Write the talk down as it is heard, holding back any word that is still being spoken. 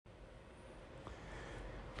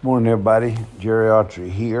Morning, everybody. Jerry Autry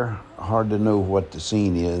here. Hard to know what the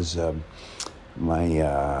scene is. The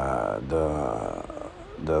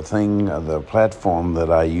platform that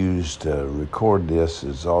I use to record this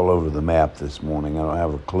is all over the map this morning. I don't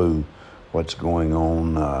have a clue what's going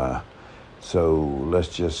on. So let's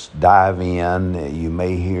just dive in. You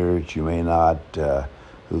may hear it, you may not.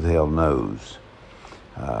 Who the hell knows?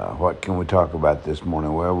 What can we talk about this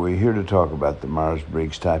morning? Well, we're here to talk about the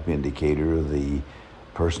Myers-Briggs Type Indicator, the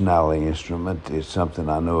personality instrument. Is something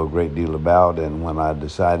I know a great deal about, and when I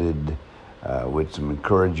decided with some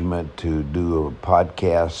encouragement to do a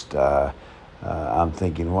podcast, I'm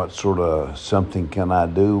thinking, what sort of something can I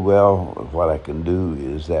do? Well, what I can do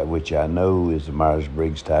is that which I know is the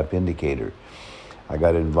Myers-Briggs Type Indicator. I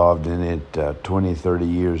got involved in it 20, 30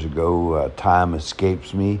 years ago. Time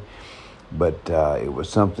escapes me. But it was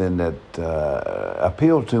something that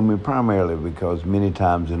appealed to me primarily because many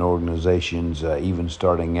times in organizations, even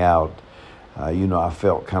starting out, I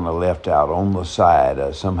felt kind of left out on the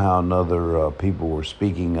side. Somehow or another, people were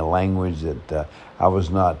speaking a language that I was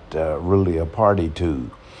not really a party to,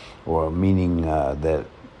 or meaning that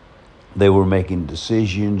they were making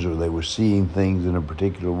decisions or they were seeing things in a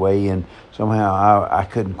particular way, and somehow I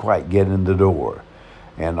couldn't quite get in the door.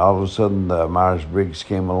 And all of a sudden, the Myers-Briggs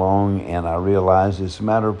came along, and I realized it's a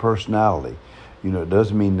matter of personality. It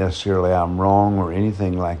doesn't mean necessarily I'm wrong or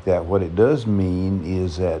anything like that. What it does mean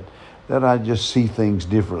is that I just see things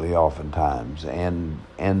differently oftentimes. And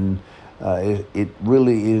it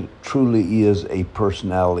really truly is a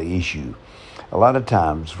personality issue. A lot of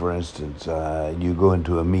times, for instance, you go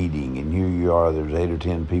into a meeting and here you are, there's 8 or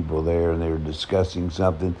 10 people there and they're discussing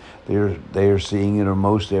something. They're seeing it, or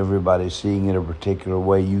most everybody's seeing it a particular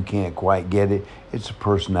way. You can't quite get it. It's a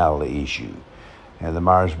personality issue. And the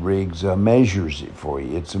Myers-Briggs measures it for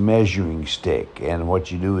you. It's a measuring stick. And what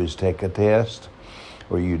you do is take a test,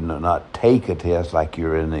 or you not take a test like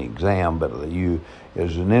you're in an exam, but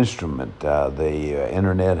there's an instrument. The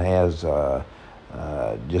internet has...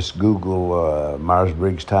 just Google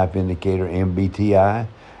Myers-Briggs Type Indicator, Mbti,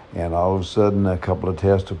 and all of a sudden a couple of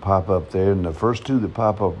tests will pop up there, and the first two that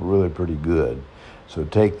pop up are really pretty good. So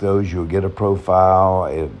take those, you'll get a profile,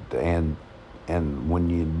 and when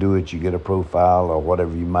you do it, you get a profile or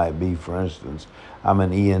whatever you might be. For instance, I'm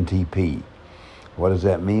an ENTP. What does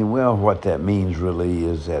that mean? Well, what that means really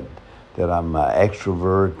is that I'm an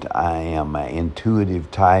extrovert, I am an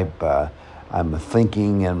intuitive type, I'm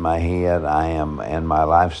thinking in my head, and my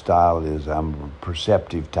lifestyle is I'm a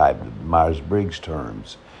perceptive type, Myers-Briggs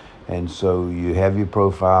terms. And so you have your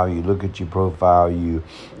profile, you look at your profile, you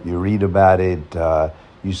read about it,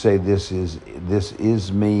 you say this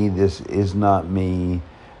is me, this is not me,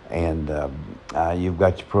 and you've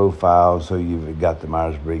got your profile, so you've got the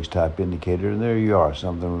Myers-Briggs Type Indicator, and there you are,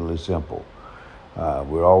 something really simple.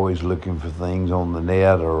 We're always looking for things on the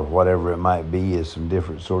net or whatever it might be, is some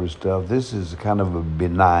different sort of stuff. This is kind of a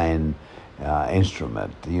benign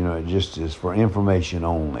instrument. It just is for information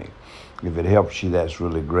only. If it helps you, that's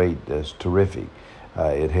really great. That's terrific.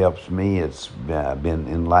 It helps me. It's been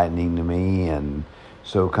enlightening to me, and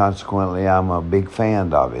so consequently, I'm a big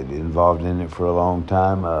fan of it. Involved in it for a long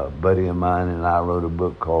time. A buddy of mine and I wrote a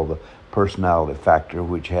book called The Personality Factor,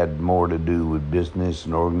 which had more to do with business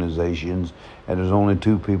and organizations. And there's only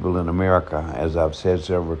 2 people in America, as I've said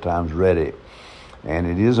several times, read it. And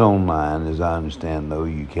it is online, as I understand, though.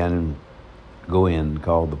 You can go in,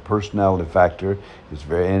 called The Personality Factor. It's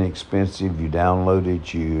very inexpensive. You download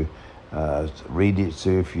it, you read it,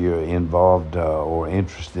 see if you're involved or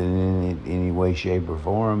interested in it in any way, shape, or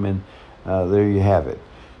form, and there you have it.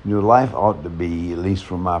 Life ought to be, at least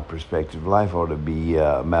from my perspective, life ought to be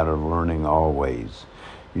a matter of learning always.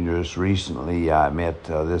 Just recently I met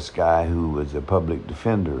this guy who was a public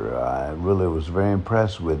defender. I really was very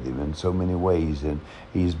impressed with him in so many ways, and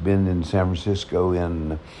he's been in San Francisco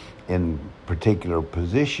in particular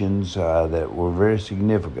positions that were very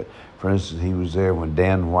significant. For instance, he was there when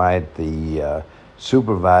Dan White, the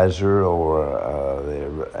supervisor, who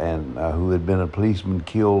had been a policeman,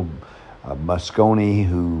 killed Moscone,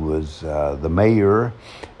 who was the mayor,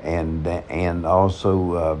 and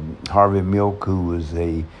also Harvey Milk, who was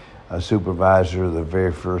a supervisor, the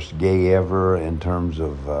very first gay ever in terms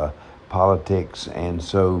of politics, and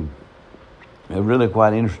so really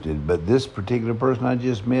quite interested. But this particular person I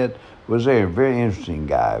just met was a very interesting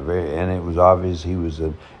guy, and it was obvious he was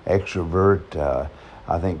an extrovert,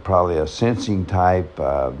 I think probably a sensing type,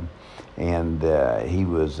 and he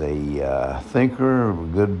was a thinker, a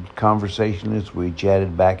good conversationalist. We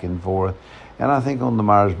chatted back and forth, and I think on the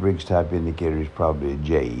Myers-Briggs Type Indicator, he's probably a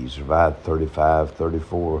J. He survived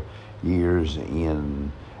 34 years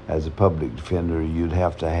in as a public defender, you'd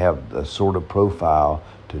have to have the sort of profile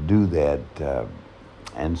to do that.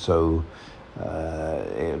 And so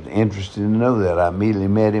it was interesting to know that. I immediately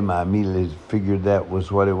met him. I immediately figured that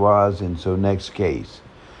was what it was. And so next case.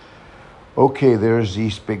 Okay, there's the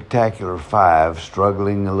Spectacular Five,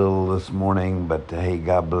 struggling a little this morning, but hey,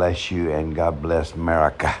 God bless you and God bless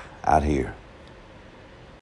America out here.